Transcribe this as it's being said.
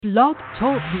Blog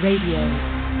Talk Radio.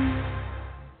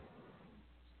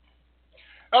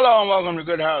 Hello and welcome to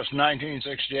Good House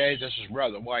 1968. This is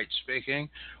Brother White speaking.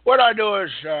 What I do is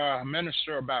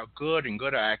minister about good and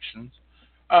good actions.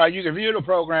 You can view the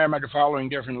program at the following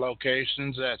different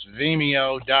locations. That's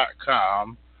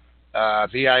vimeo.com,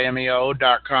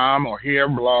 vimeo.com, or here,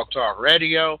 Blog Talk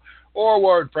Radio, or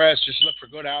WordPress. Just look for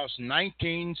Good House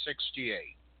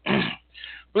 1968.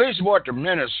 Please support the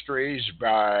ministries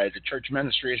by the church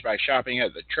ministries by shopping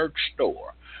at the church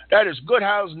store. That is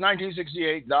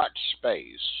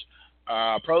goodhouse1968.space.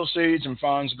 Proceeds and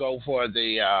funds go for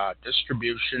the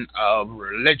distribution of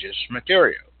religious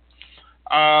material.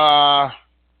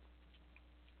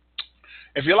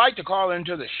 If you'd like to call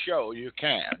into the show, you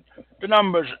can. The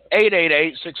number is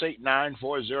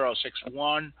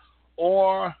 888-689-4061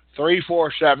 or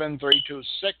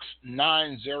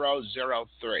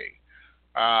 347-326-9003.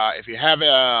 If you have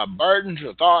burdens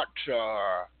or thoughts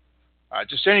or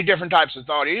just any different types of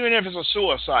thought, even if it's a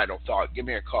suicidal thought, give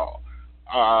me a call.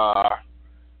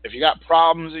 If you got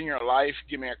problems in your life,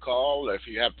 give me a call. If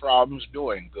you have problems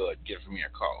doing good, give me a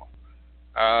call.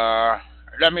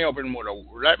 Let me open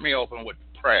with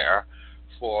prayer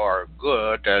for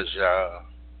good as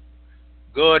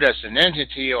an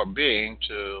entity or being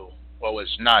to what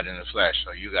was not in the flesh.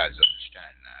 So you guys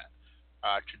understand that.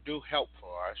 To do help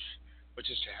for us, which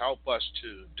is to help us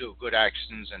to do good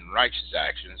actions and righteous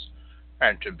actions,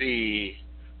 and to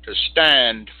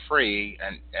stand free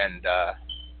and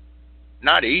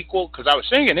not equal, because I was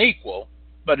thinking equal,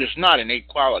 but it's not an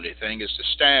equality thing. It's to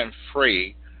stand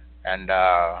free, and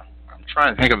I'm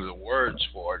trying to think of the words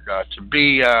for it. To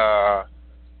be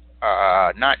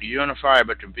not unified,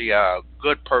 but to be a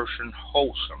good person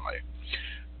wholesomely.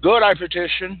 Good, I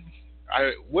petition.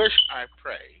 I wish, I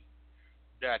pray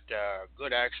that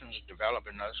good actions develop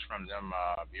in us from them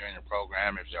viewing the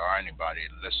program, if there are anybody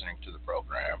listening to the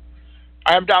program.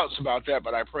 I have doubts about that,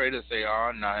 but I pray that they are,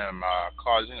 and I am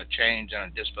causing a change in a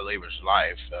disbeliever's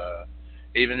life,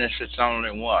 even if it's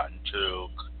only one, to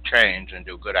change and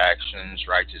do good actions,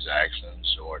 righteous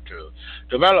actions, or to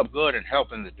develop good and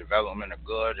help in the development of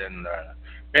good in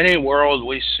any world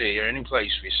we see or any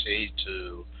place we see,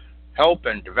 to help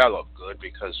and develop good,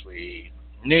 because we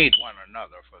need one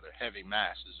another for the heavy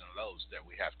masses and loads that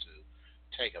we have to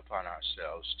take upon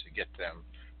ourselves to get them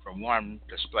from one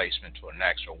displacement to a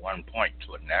next, or one point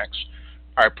to a next.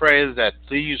 I pray that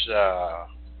these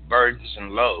burdens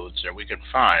and loads that we can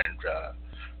find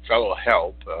fellow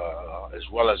help, as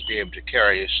well as be able to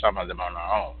carry some of them on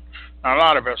our own. Now, a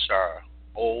lot of us are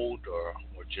old, or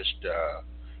we're just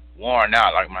worn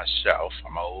out, like myself.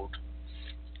 I'm old,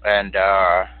 and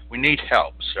we need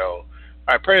help. So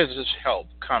I pray that this help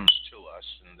comes to us,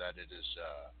 and that it is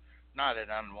not an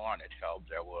unwanted help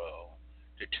that will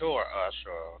detour us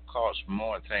or cause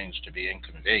more things to be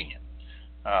inconvenient.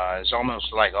 It's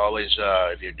almost like always,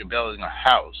 if you're building a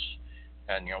house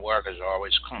and your workers are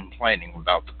always complaining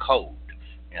about the code,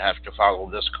 you have to follow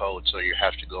this code, so you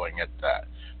have to go and get that.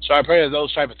 So I pray that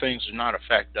those type of things do not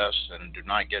affect us and do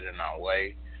not get in our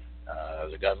way.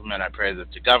 The government, I pray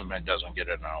that the government doesn't get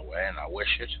in our way, and I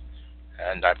wish it.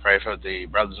 And I pray for the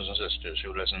brothers and sisters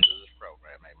who listen to this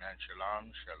program. Amen.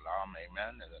 Shalom, shalom,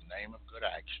 amen, in the name of good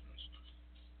actions.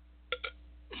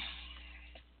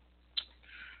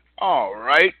 All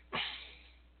right.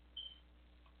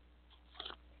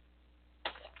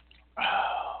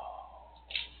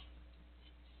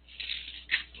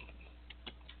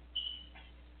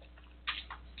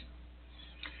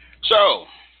 So,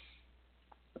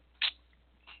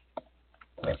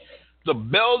 the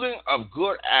building of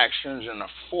good actions and the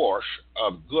force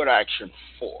of good action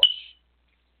force.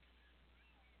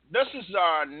 This is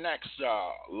our next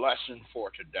lesson for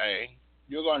today.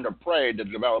 You're going to pray to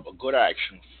develop a good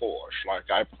action force, like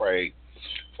I pray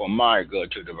for my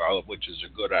good to develop, which is a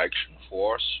good action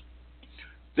force.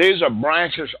 These are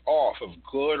branches off of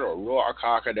good, or Ruach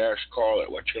HaKodesh, call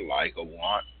it what you like or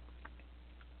want.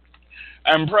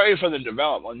 And pray for the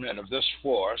development of this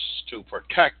force to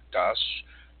protect us,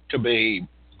 to be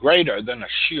greater than a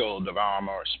shield of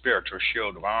armor, a spiritual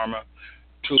shield of armor,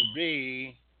 to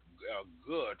be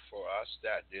good for us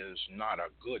that is not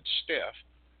a good stiff,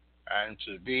 and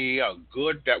to be a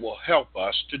good that will help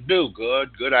us to do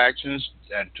good actions,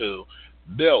 and to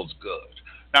build good.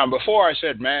 Now, before I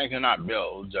said man cannot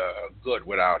build good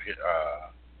without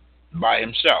by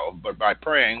himself, but by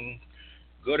praying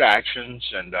good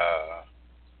actions and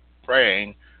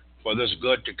praying for this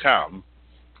good to come,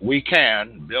 we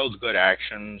can build good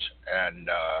actions and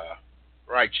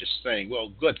righteous things, well,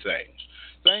 good things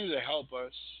that help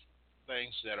us,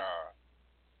 things that are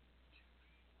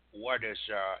what is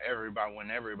everybody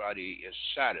when everybody is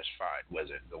satisfied with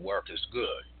it, the work is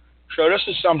good. So this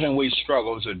is something we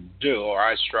struggle to do, or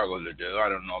I struggle to do. I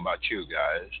don't know about you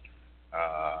guys.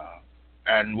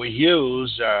 And we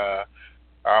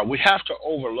have to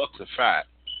overlook the fact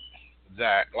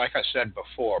that, like I said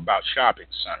before, about shopping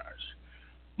centers.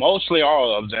 Mostly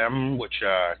all of them, which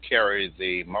carry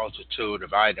the multitude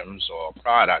of items or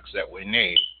products that we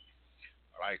need,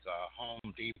 like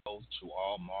Home Depot to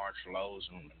Walmart, Lowe's,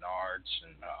 and Menards,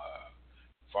 and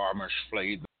Farmers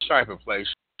Fleet. Those type of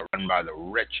places are run by the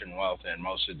rich and wealthy, and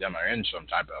most of them are in some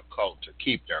type of cult to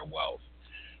keep their wealth.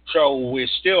 So we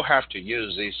still have to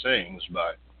use these things,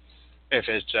 but if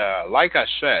it's like I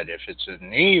said, if it's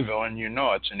an evil and you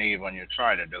know it's an evil and you're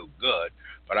trying to do good,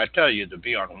 but I tell you to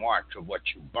be on watch of what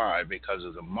you buy because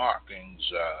of the markings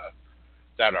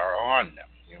that are on them.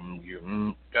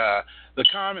 The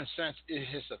common sense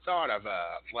is the thought of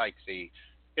like the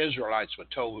Israelites were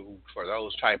told for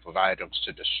those type of items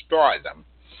to destroy them.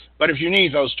 But if you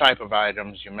need those type of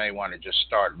items, you may want to just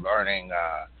start burning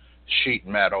sheet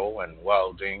metal and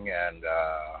welding and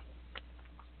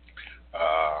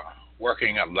uh,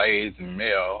 working a lathe and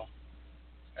mill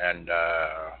and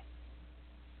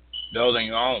building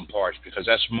your own parts because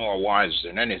that's more wise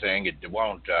than anything. It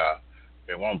won't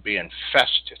be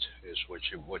infested,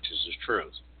 which is the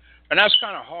truth. And that's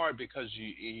kind of hard because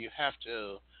you have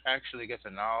to actually get the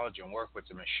knowledge and work with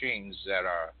the machines that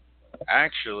are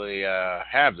actually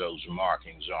have those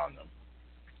markings on them.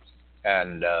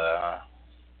 And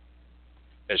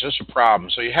it's just a problem.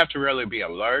 So you have to really be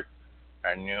alert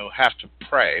and you have to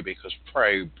pray because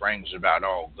prayer brings about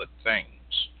all good things.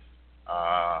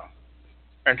 Uh,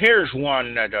 and here's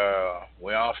one that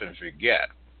we often forget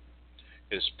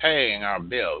is paying our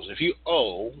bills. If you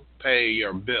owe, pay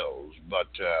your bills. But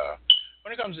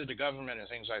when it comes to the government and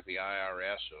things like the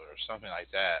IRS or something like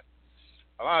that,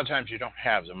 a lot of times you don't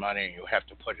have the money and you have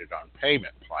to put it on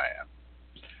payment plan.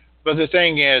 But the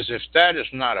thing is, if that is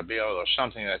not a bill or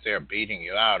something that they're beating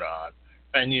you out on,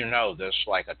 and you know this,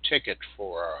 like a ticket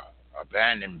for a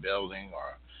abandoned building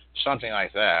or something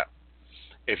like that,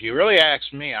 if you really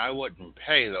ask me, I wouldn't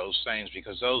pay those things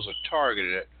because those are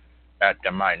targeted at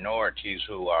the minorities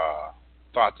who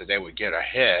thought that they would get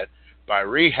ahead by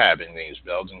rehabbing these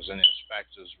buildings, and the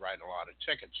inspectors write a lot of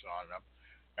tickets on them.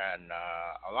 And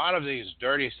a lot of these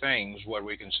dirty things, what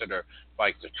we consider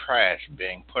like the trash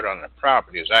being put on the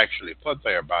property, is actually put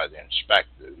there by the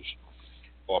inspectors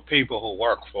or people who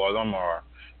work for them or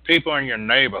people in your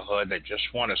neighborhood that just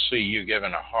want to see you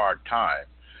given a hard time.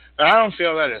 And I don't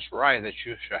feel that it's right that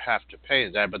you should have to pay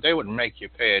that, but they would make you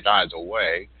pay it either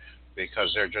way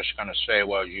because they're just going to say,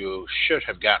 well, you should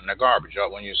have gotten the garbage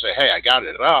out when you say, hey, I got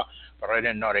it up, but I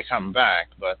didn't know they come back.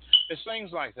 But it's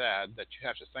things like that that you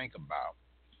have to think about.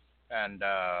 And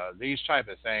these type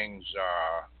of things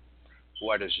are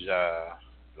what is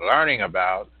learning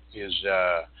about is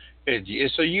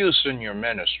it's a use in your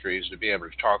ministries to be able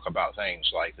to talk about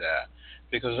things like that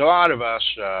because a lot of us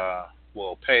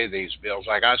will pay these bills.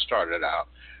 Like I started out,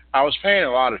 I was paying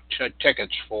a lot of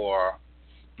tickets for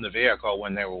the vehicle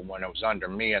when it was under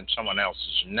me and someone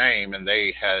else's name, and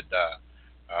they had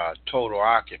total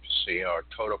occupancy or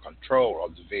total control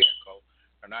of the vehicle,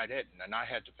 and I didn't, and I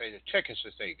had to pay the tickets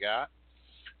that they got.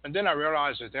 And then I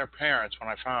realized that their parents, when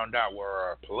I found out,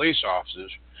 were police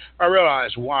officers. I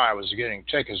realized why I was getting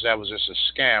tickets. That was just a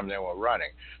scam they were running.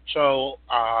 So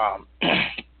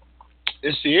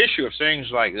it's the issue of things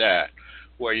like that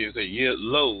where you could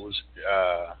lose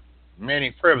many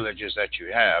privileges that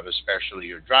you have, especially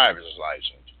your driver's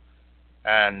license.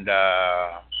 And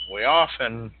we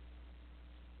often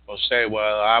will say,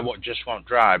 well, just won't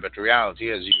drive. But the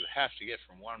reality is you have to get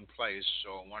from one place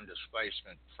or one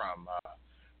displacement from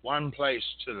one place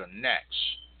to the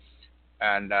next.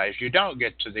 And if you don't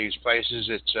get to these places,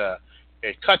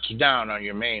 it cuts down on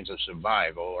your means of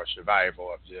survival or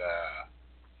survival of the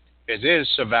it is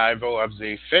survival of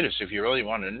the fittest if you really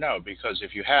want to know, because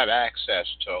if you have access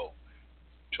to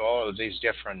all of these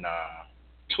different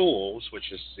tools,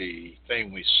 which is the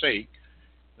thing we seek,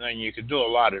 then you can do a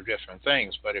lot of different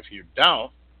things. But if you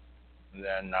don't,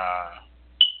 then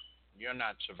you're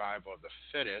not survival of the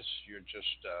fittest. You're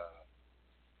just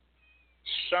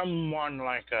someone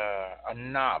like a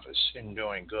novice in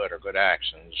doing good or good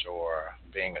actions or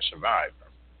being a survivor.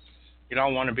 You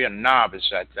don't want to be a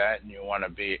novice at that, and you want to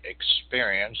be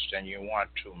experienced, and you want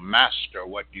to master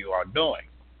what you are doing.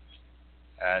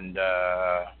 And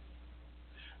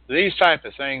these type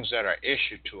of things that are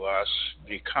issued to us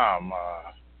become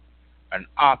an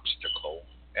obstacle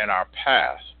in our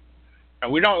path.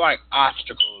 And we don't like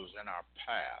obstacles in our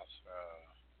path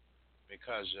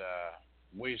because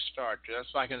we start.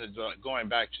 That's like going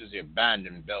back to the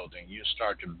abandoned building. You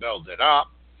start to build it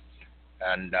up,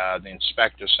 and the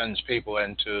inspector sends people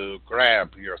in to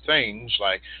grab your things,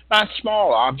 like not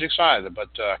small objects either, but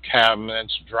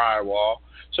cabinets, drywall.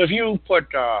 So if you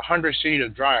put 100 feet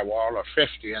of drywall or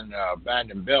 50 in the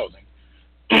abandoned building,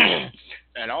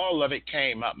 and all of it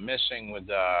came up missing with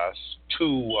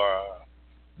two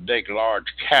big, large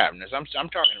cabinets. I'm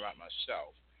talking about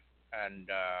myself, and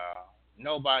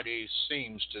nobody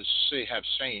seems to have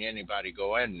seen anybody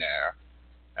go in there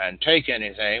and take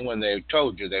anything when they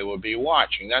told you they would be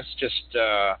watching. That's just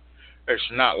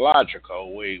it's not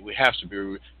logical. We have to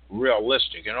be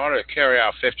realistic. In order to carry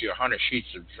out 50 or 100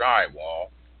 sheets of drywall,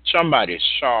 somebody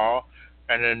saw,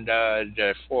 and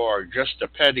then for just a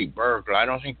petty burglar, I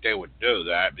don't think they would do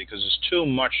that because it's too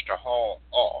much to haul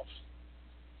off.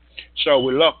 So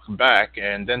we look back,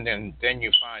 and then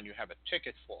you find you have a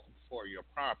ticket for your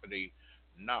property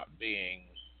not being,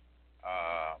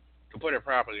 to put it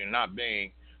properly, not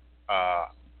being uh,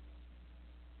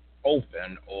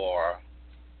 open, or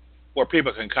where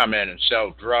people can come in and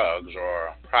sell drugs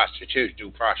or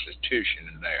do prostitution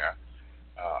in there,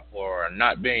 or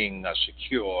not being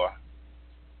secure.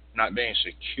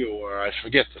 I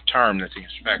forget the term that the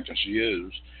inspectors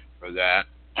use for that,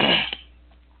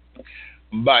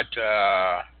 but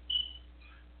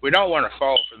we don't want to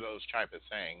fall for those type of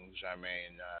things. I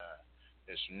mean,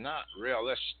 it's not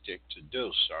realistic to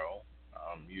do so.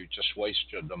 You just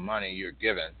wasted the money you're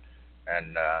given,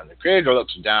 and the Creator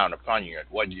looks down upon you at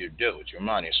what you do with your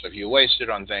money. So if you waste it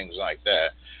on things like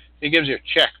that, He gives you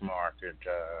a check mark.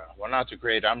 Well, not the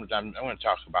Creator. I'm going to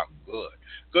talk about good.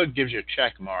 Good gives you a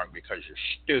check mark because you're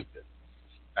stupid,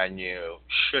 and you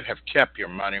should have kept your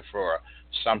money for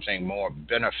something more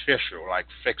beneficial, like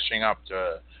fixing up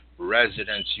the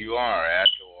residence you are at,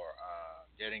 or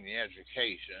getting the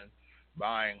education,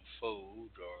 buying food,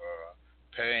 or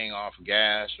paying off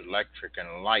gas, electric,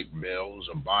 and light bills,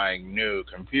 or buying new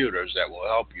computers that will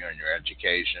help you in your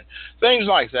education. Things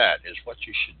like that is what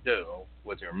you should do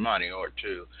with your money, or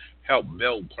to help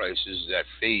build places that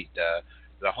feed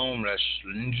the homeless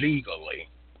legally,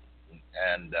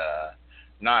 and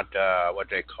not what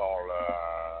they call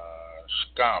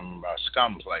scum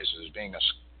places, being a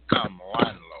scum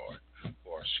landlord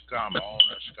or scum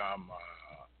owner, scum.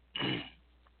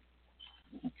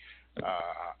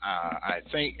 I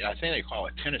think they call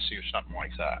it Tennessee or something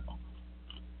like that.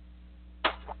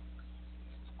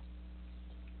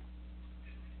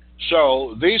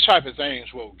 So these type of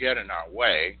things will get in our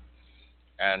way,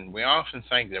 and we often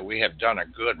think that we have done a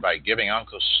good by giving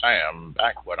Uncle Sam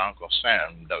back what Uncle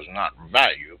Sam does not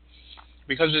value,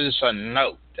 because it is a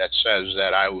note that says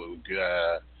that I will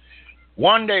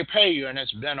one day pay you, and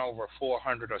it's been over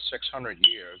 400 or 600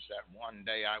 years. That one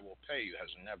day I will pay you has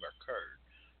never occurred.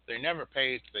 They never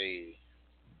paid the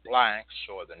blacks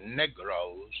or the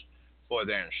Negroes for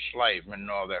their enslavement,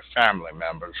 nor their family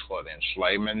members for the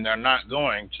enslavement. They're not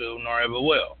going to, nor ever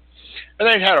will. And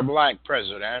they had a black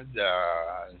president,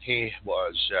 and he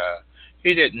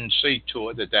didn't see to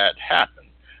it that that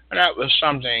happened. And that was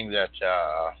something that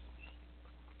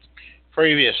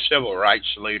previous civil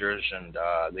rights leaders and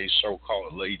these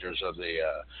so-called leaders of the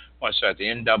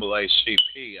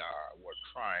NAACP were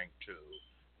trying to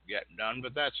get done,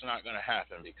 but that's not going to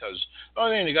happen, because the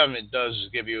only thing the government does is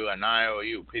give you an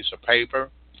IOU piece of paper,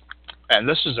 and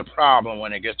this is a problem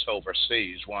when it gets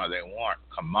overseas, when they want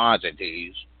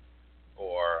commodities,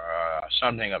 or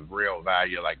something of real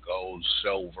value like gold,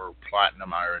 silver,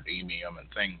 platinum, iridium, and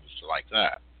things like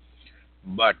that.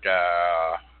 But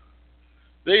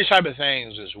these type of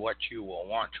things is what you will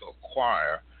want to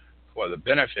acquire for the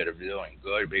benefit of doing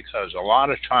good, because a lot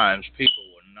of times people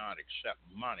will not accept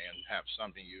money and have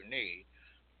something you need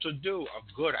to do a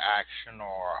good action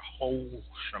or a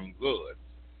wholesome good.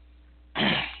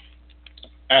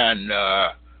 And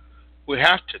we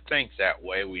have to think that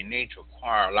way. We need to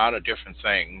acquire a lot of different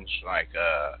things, like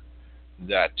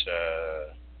that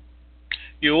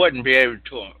you wouldn't be able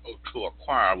to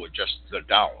acquire with just the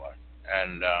dollar.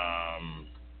 And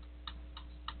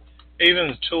even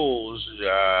the tools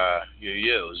you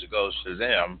use, it goes to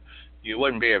them. You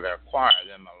wouldn't be able to acquire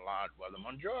them a lot, well, the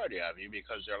majority of you,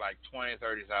 because they're like 20,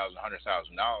 30,000, $100,000,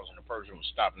 and the person would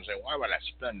stop and say, "Why would I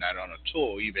spend that on a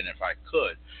tool, even if I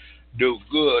could do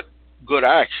good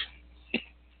action,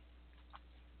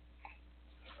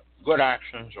 good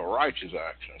actions or righteous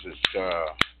actions?" It's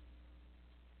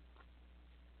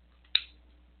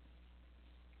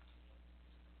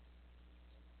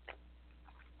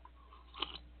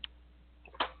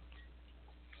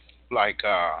like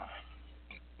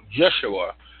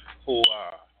Joshua, who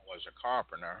was a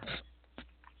carpenter,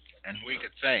 and we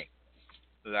could think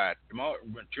that the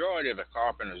majority of the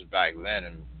carpenters back then,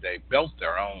 and they built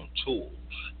their own tools,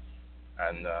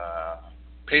 and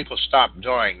people stopped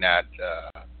doing that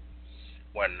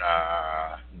when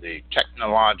the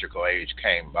technological age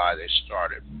came by. They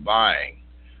started buying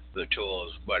the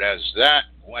tools, but as that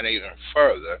went even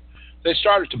further, they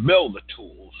started to build the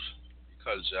tools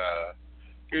because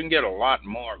you can get a lot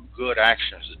more good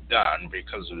actions done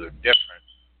because of the different,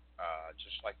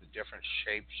 just like the different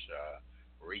shapes,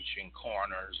 reaching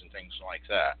corners and things like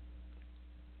that,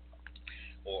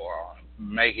 or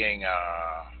making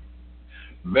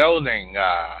building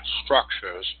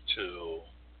structures to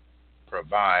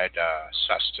provide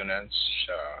sustenance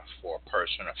for a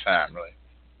person or family.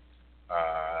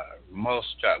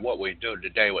 Most what we do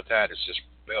today with that is just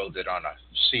build it on a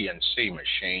CNC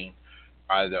machine,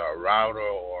 either a router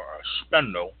or a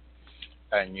spindle,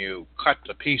 and you cut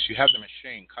the piece. You have the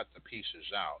machine cut the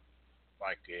pieces out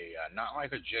like a not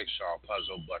like a jigsaw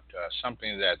puzzle, but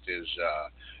something that is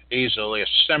easily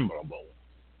assemblable.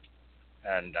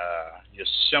 And you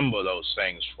assemble those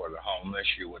things for the homeless.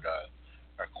 You would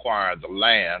acquire the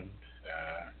land.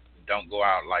 Don't go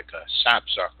out like a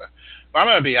sapsucker. But I'm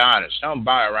going to be honest. Don't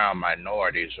buy around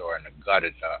minorities or in a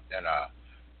gutted in a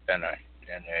in a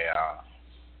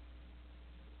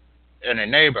in a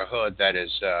neighborhood that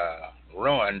is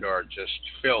ruined or just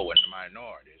filled with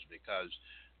minorities, because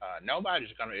nobody's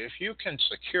going to. If you can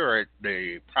secure it,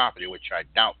 the property, which I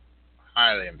doubt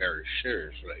highly and very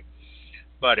seriously,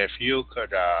 but if you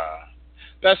could,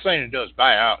 best thing to do is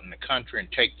buy out in the country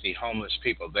and take the homeless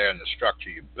people there in the structure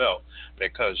you built.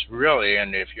 Because really,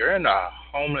 and if you're in a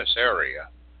homeless area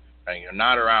and you're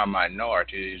not around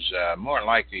minorities, more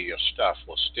likely your stuff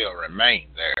will still remain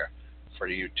there for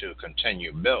you to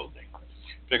continue building.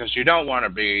 Because you don't want to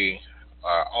be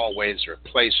always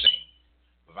replacing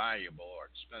valuable or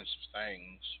expensive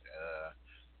things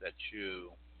that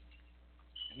you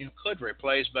could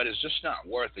replace, but it's just not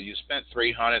worth it. You spent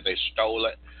 300, they stole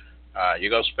it. You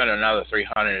go spend another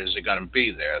 300. Is it going to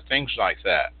be there? Things like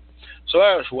that. So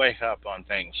let us wake up on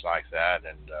things like that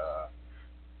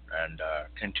and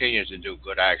continue to do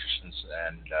good actions.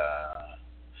 And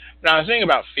now the thing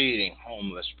about feeding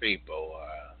homeless people,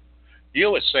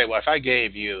 you would say, well, if I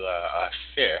gave you a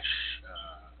fish,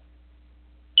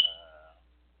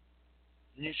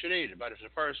 you should eat it. But if the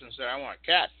person said, I want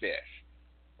catfish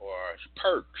or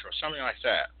perch or something like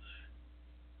that,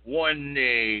 when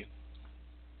the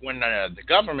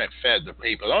government fed the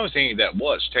people, the only thing that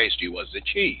was tasty was the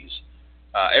cheese.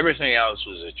 Everything else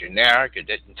was a generic. It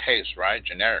didn't taste right.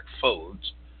 Generic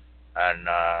foods, and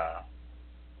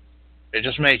it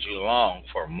just made you long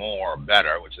for more, or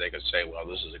better, which they could say, well,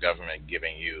 this is the government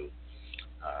giving you,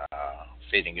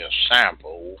 feeding you a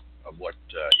sample of what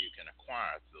you can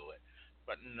acquire through it.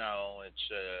 But no, it's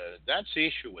that's the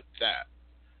issue with that.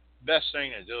 Best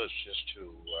thing to do is just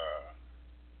to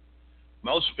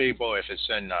most people, if it's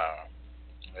in a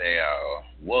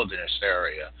wilderness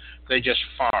area, they just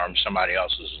farm somebody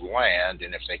else's land,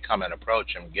 and if they come and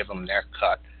approach them, give them their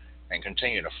cut and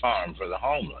continue to farm for the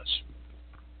homeless.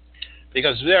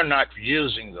 Because they're not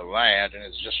using the land and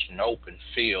it's just an open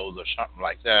field or something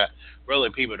like that, really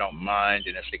people don't mind.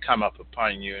 And if they come up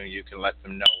upon you, you can let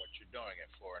them know what you're doing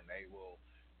it for, and they will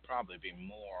probably be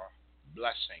more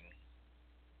blessing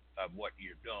of what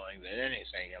you're doing than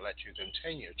anything and let you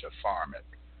continue to farm it.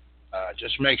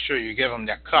 Just make sure you give them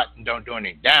their cut and don't do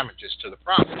any damages to the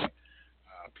property.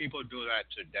 People do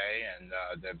that today, and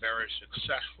they're very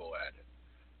successful at it.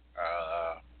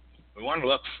 We want to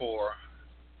look for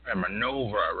and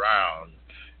maneuver around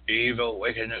evil,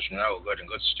 wickedness, no good, and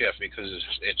good stuff, because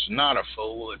it's not a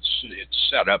fool. It's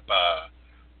set up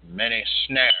many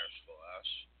snares for us,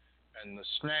 and the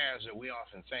snares that we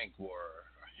often think were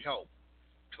a help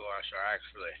to us are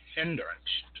actually a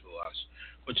hindrance to us,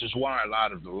 which is why a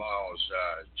lot of the laws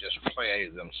just play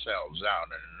themselves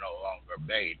out and are no longer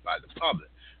obeyed by the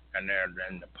public. And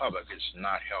then the public is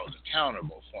not held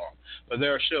accountable for them. But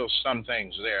there are still some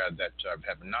things there that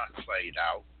have not played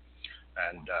out,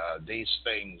 and these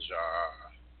things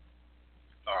are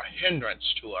a hindrance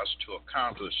to us to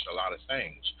accomplish a lot of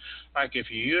things. Like if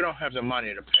you don't have the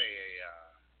money to pay a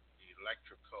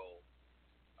electrical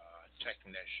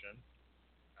technician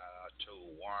to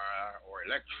wire, or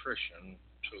electrician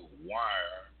to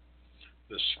wire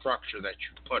the structure that you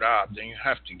put up, then you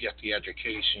have to get the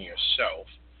education yourself,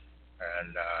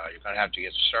 and you're going to have to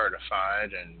get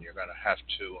certified, and you're going to have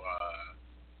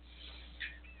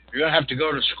to go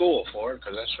to school for it,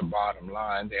 because that's the bottom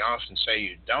line. They often say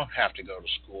you don't have to go to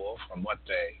school. From what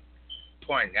they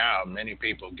point out, many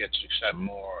people get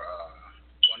more,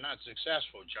 well, not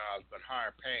successful jobs, but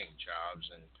higher paying jobs,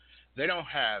 and They don't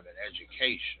have an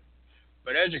education.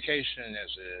 But education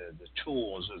is the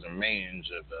tools or the means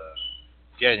of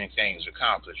getting things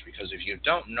accomplished. Because if you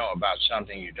don't know about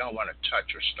something, you don't want to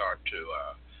touch or start to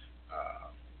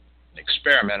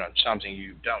experiment on something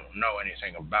you don't know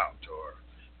anything about or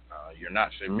you're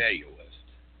not familiar with.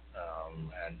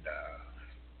 And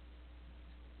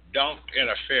don't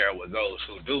interfere with those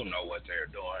who do know what they're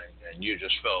doing, and you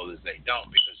just feel that they don't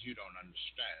because you don't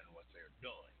understand what they're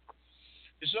doing.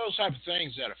 It's those type of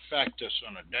things that affect us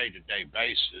on a day-to-day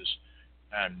basis,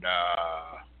 and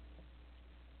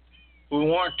we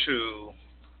want to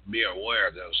be aware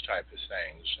of those type of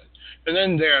things. And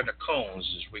then there are the cones,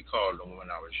 as we called them when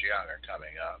I was younger,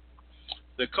 coming up.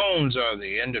 The cones are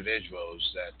the individuals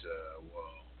that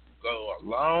will go a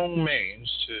long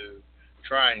means to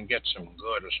try and get some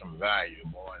good or some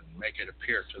valuable and make it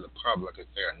appear to the public that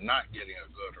they're not getting a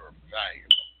good or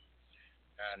valuable.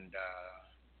 And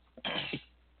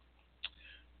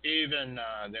even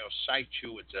they'll cite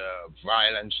you with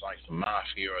violence like the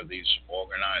mafia or these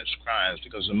organized crimes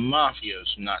because the mafia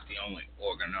is not the only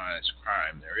organized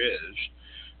crime there is.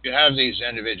 You have these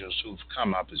individuals who've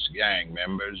come up as gang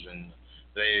members and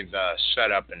they've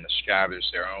set up and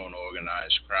established their own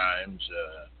organized crimes,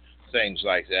 things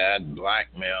like that,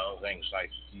 blackmail, things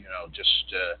like,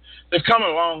 just they've come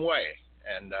a long way.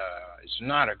 And it's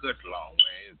not a good long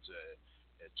way.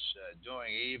 It's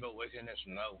doing evil, wickedness,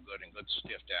 no good, and good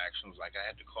stiff actions. Like I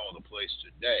had to call the police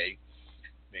today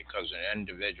because an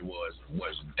individual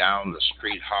was down the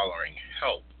street hollering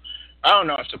help. I don't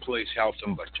know if the police helped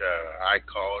him, but I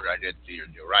called. I did the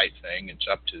right thing. It's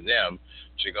up to them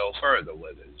to go further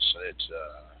with it. So it's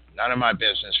none of my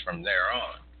business from there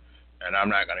on. And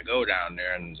I'm not going to go down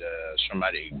there and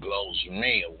somebody blows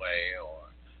me away or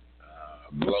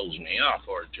blows me up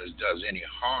or just does any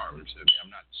harm to me.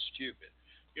 I'm not stupid.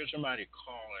 Here's somebody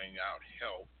calling out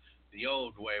help. The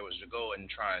old way was to go and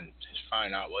try and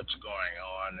find out what's going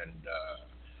on and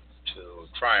to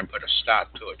try and put a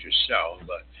stop to it yourself.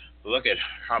 But look at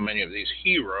how many of these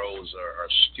heroes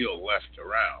are still left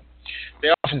around.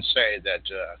 They often say that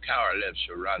a coward lives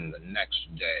to run the next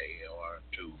day or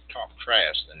to talk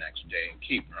trash the next day and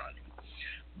keep running.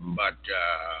 But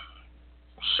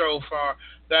so far,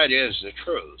 that is the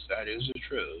truth. That is the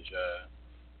truth.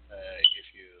 If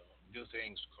you do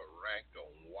things correct or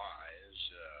wise,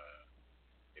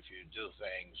 if you do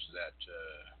things that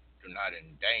do not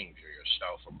endanger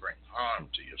yourself or bring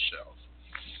harm to yourself,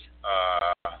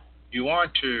 you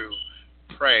want to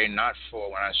pray not for,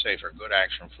 when I say for good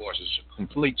action force, it's a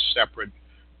complete separate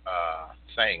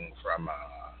thing from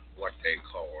what they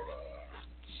call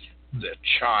the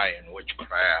chai in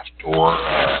witchcraft or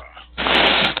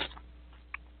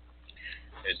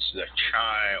it's the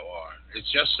chai or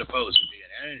it's just supposed to be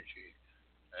an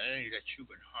energy that you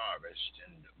can harvest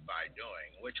and by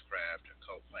doing witchcraft,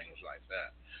 occult things like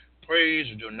that. Please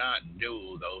do not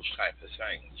do those type of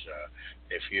things.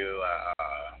 If you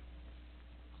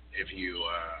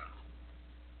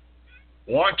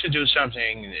want to do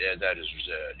something that is,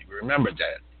 remember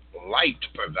that light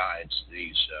provides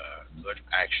these good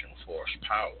action force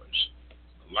powers.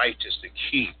 Light is the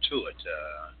key to it.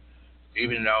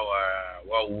 Even though,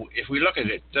 well, if we look at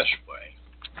it this way,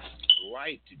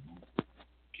 light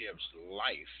gives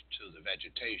life to the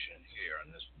vegetation here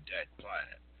on this dead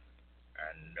planet,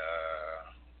 and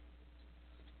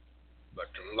but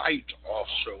the light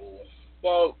also,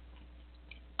 well,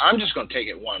 I'm just going to take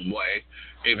it one way,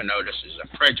 even though this is a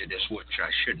prejudice, which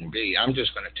I shouldn't be. I'm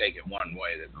just going to take it one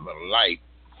way that the light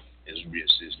is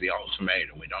the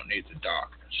ultimatum. We don't need the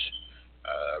darkness.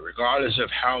 Regardless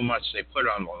of how much they put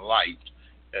on the light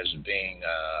as being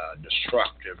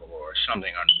destructive or something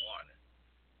unwanted,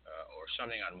 or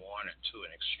something unwanted to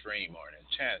an extreme or an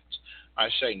intense, I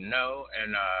say no,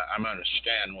 and I'm going to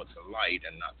stand with the light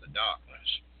and not the darkness.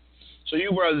 So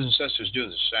you brothers and sisters do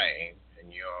the same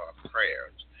in your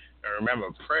prayers. And remember,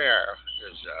 prayer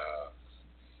has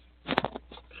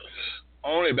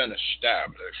only been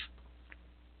established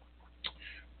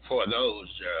for those.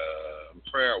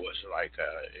 Prayer was like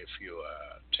if you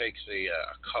take the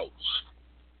cults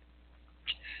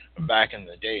back in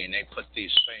the day, and they put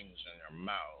these things in their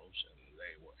mouths, and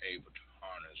they were able to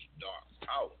harness dark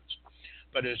powers.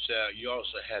 But it's you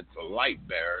also had the light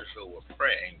bearers who were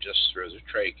praying just through the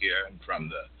trachea and from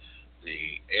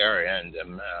the air and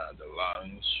the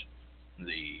lungs,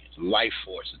 the life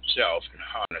force itself, and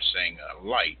harnessing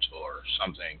light or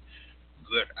something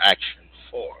good action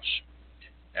force.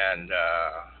 And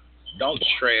don't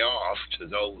stray off to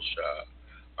those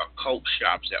occult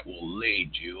shops that will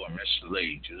lead you or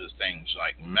mislead you to things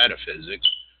like metaphysics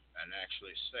and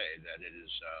actually say that it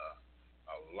is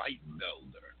a light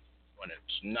builder. when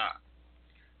it's not.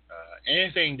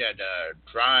 Anything that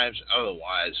drives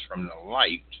otherwise from the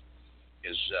light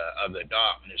is of the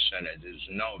darkness, and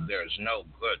there's no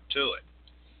good to it.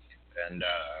 And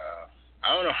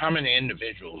I don't know how many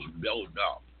individuals build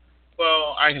up.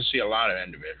 Well, I can see a lot of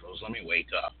individuals. Let me wake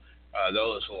up.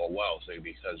 Those who are wealthy,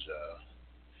 because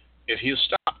if you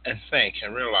stop and think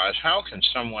and realize how can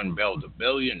someone build $1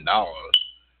 billion and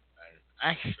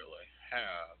actually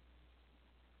have,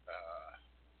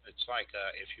 it's like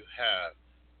if you have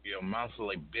your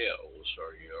monthly bills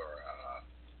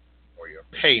or your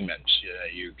payments,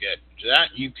 you get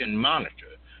that you can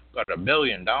monitor. But $1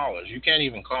 billion, you can't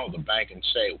even call the bank and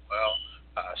say, well,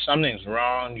 something's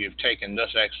wrong. You've taken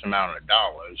this X amount of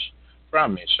dollars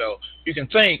from me. So you can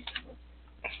think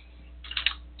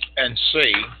and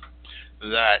see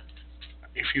that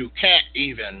if you can't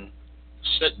even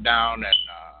sit down and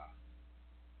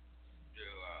do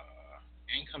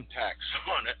income tax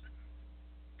on it,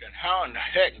 then how in the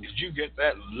heck did you get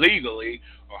that legally,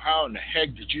 or how in the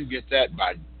heck did you get that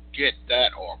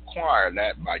or acquire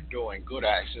that by doing good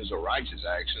actions or righteous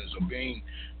actions or being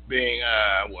being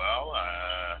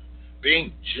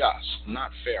just,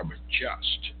 not fair but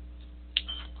just.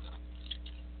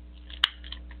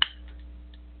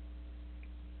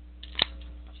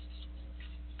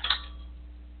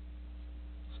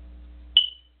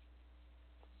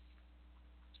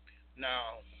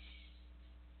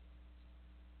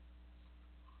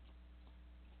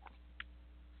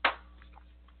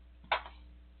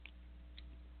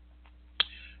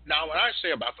 Now, when I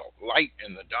say about the light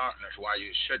and the darkness, why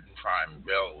you shouldn't try and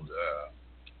build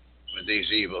with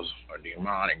these evils or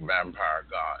demonic vampire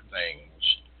god things,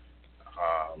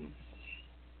 um,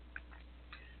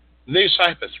 these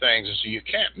type of things is you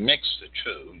can't mix the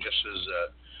two. Just as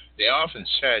they often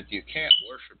said, you can't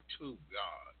worship two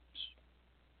gods.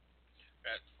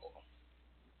 That,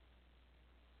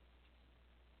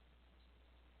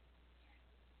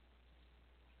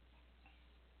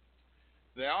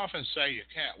 they often say you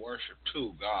can't worship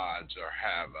two gods or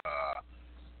have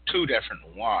two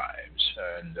different wives,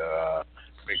 and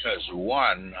because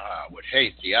one would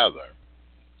hate the other.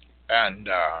 And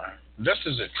this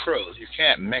is the truth. You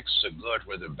can't mix the good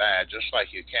with the bad, just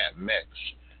like you can't mix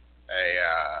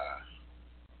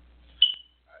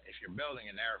if you're building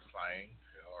an airplane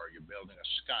or you're building a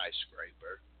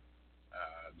skyscraper,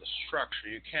 the structure,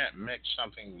 you can't mix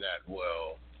something that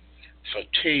will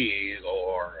fatigue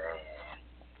or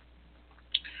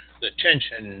the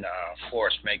tension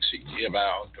force makes it give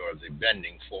out, or the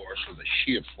bending force or the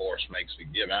shear force makes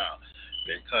it give out,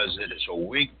 because it is a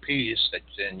weak piece that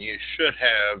then you should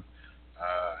have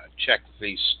checked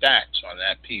the stats on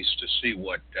that piece to see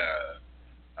what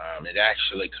it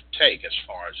actually could take as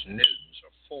far as newtons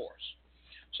or force.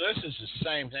 So this is the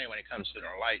same thing when it comes to the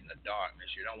light and the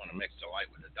darkness. You don't want to mix the light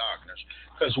with the darkness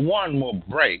because one will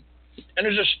break, and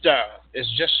it's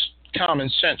just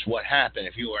common sense what happened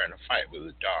if you were in a fight with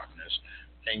the darkness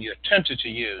and you attempted to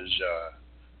use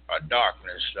a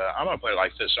darkness. I'm gonna put it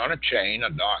like this: on a chain, a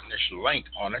darkness link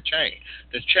on a chain.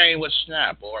 The chain would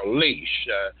snap, or a leash.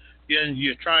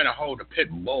 You're trying to hold a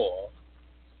pit bull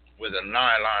with a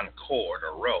nylon cord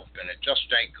or rope, and it just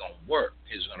ain't gonna work.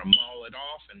 He's gonna maul it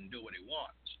off and do what he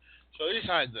wants. So these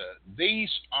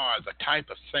are the type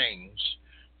of things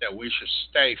that we should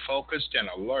stay focused and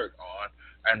alert on,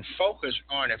 and focus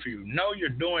on if you know you're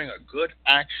doing a good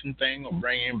action thing or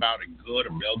bringing about a good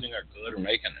or building a good or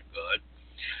making a good.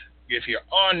 If you're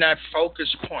on that focus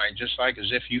point, just like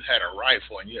as if you had a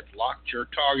rifle and you had locked your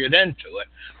target into it,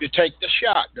 you take the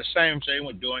shot. The same thing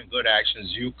with doing good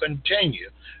actions. You continue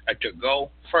to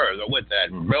go further with that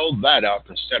and build that up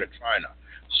instead of trying to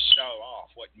sell off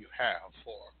what you have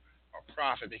for a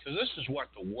profit, because this is what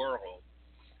the world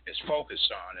is focused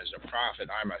on, is a profit.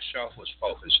 I myself was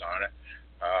focused on it.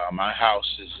 My house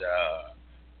is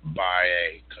by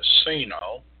a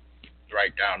casino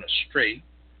right down the street.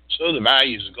 So the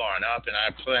value's gone up, and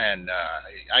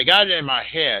I got it in my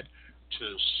head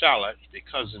to sell it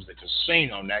because of the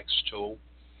casino next to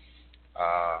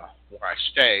where I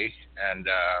stay, and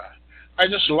I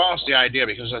just lost the idea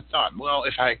because I thought, well,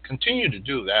 if I continue to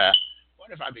do that,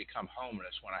 what if I become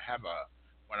homeless when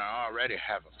I already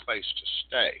have a place to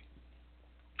stay?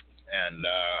 And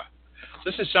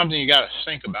this is something you got to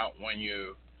think about when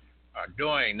you are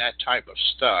doing that type of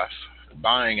stuff,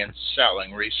 buying and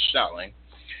selling, reselling.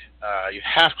 You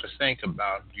have to think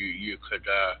about you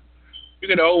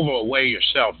could overweigh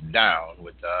yourself down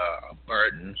with a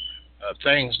burden of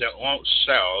things that won't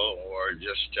sell, or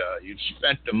just you've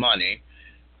spent the money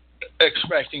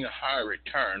expecting a higher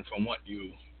return from what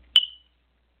you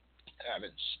have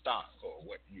in stock or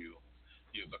what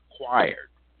you've acquired.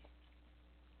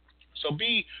 So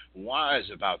be wise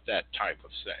about that type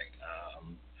of thing.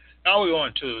 Now we go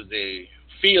into the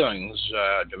feelings,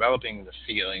 developing the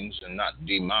feelings and not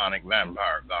demonic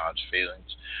vampire gods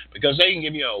feelings, because they can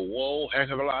give you a whole heck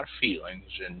of a lot of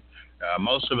feelings, and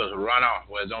most of us run off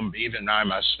with them. Even I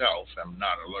myself am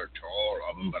not alert to all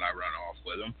of them, but I run off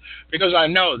with them because I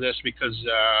know this, because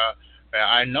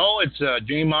I know it's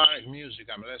demonic music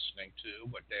I'm listening to,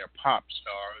 but they're pop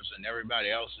stars and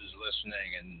everybody else is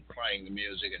listening and playing the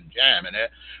music and jamming it.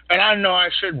 And I know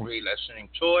I shouldn't be listening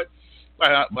to it,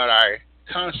 but I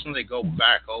constantly go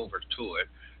back over to it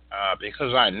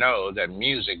because I know that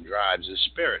music drives the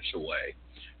spirits away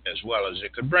as well as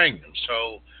it could bring them.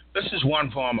 So this is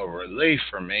one form of relief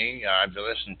for me. I've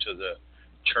listened to the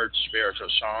church spiritual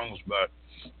songs, but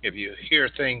if you hear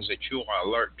things that you are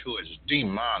alert to as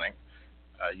demonic,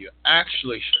 you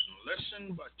actually shouldn't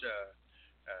listen, but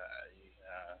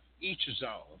each his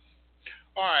own.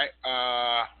 All right,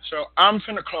 so I'm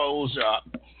going to close up,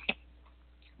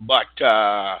 but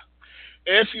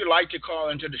if you'd like to call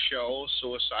into the show,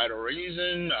 suicidal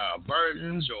reason,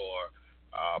 burdens, or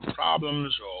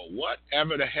problems, or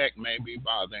whatever the heck may be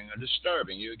bothering or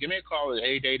disturbing you, give me a call at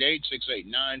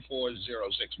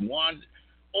 888-689-4061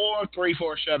 or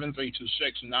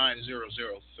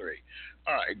 347-326-9003.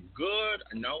 All right, good.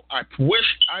 No, I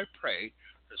pray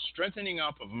the strengthening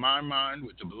up of my mind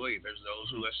with the believers, those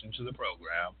who listen to the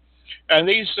program. And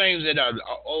these things that are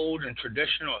old and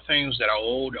traditional, things that are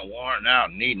old and worn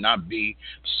out, need not be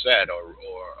said or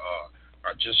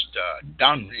just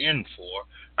done in for.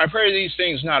 I pray these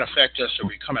things not affect us or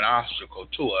become an obstacle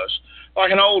to us,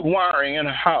 like an old wiring in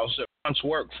a house that once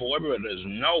worked for, but is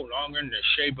no longer in the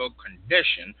shape or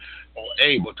condition or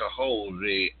able to hold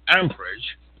the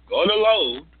amperage or the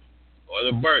load or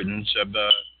the burdens of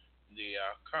the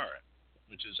current,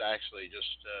 which is actually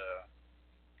just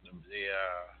the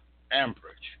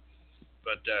amperage.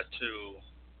 But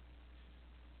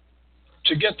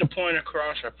to get the point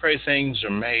across, I pray things are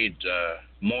made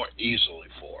more easily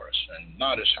for us, and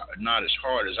not as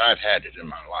hard as I've had it in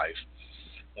my life,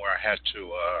 where I had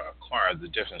to acquire the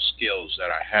different skills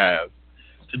that I have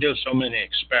to do so many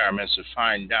experiments to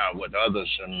find out what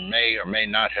others may or may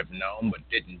not have known but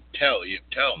didn't tell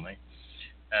me.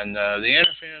 And the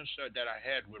interference that I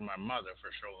had with my mother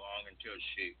for so long until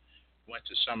she went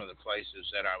to some of the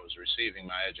places that I was receiving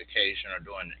my education or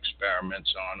doing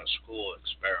experiments on, or school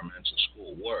experiments or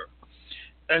school work.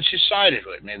 And she sided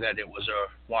with me that it was a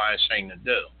wise thing to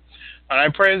do. And I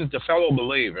pray that the fellow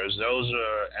believers,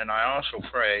 and I also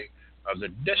pray of the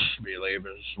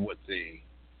disbelievers with the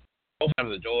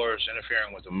opening of the doors,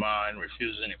 interfering with the mind,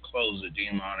 refusing to close the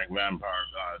demonic vampire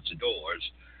god's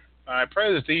doors. I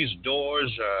pray that these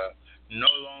doors are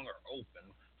no longer open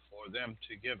for them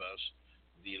to give us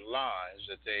the lies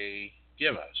that they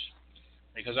give us.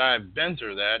 Because I've been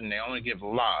through that, and they only give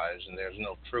lies, and there's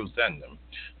no truth in them.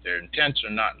 Their intents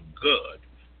are not good.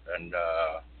 And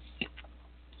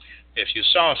if you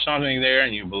saw something there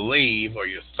and you believe, or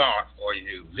you thought, or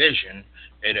you vision,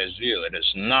 it is you. It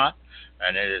is not,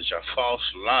 and it is a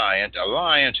false lie, a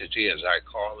lie entity, as I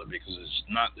call it, because it's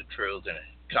not the truth, and it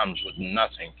comes with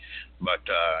nothing but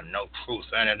no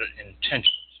truth in it,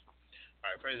 intentions.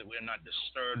 I pray that we are not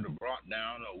disturbed or brought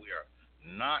down, or we are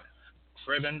not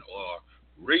driven or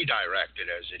redirected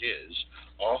as it is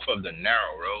off of the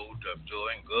narrow road of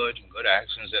doing good and good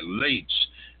actions that leads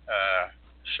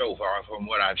so far from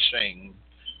what I've seen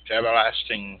to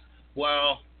everlasting.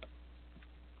 Well,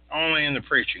 only in the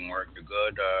preaching work do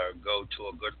good go to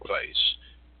a good place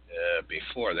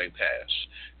before they pass.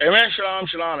 Amen. Shalom,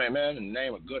 shalom, amen. In the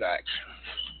name of good acts.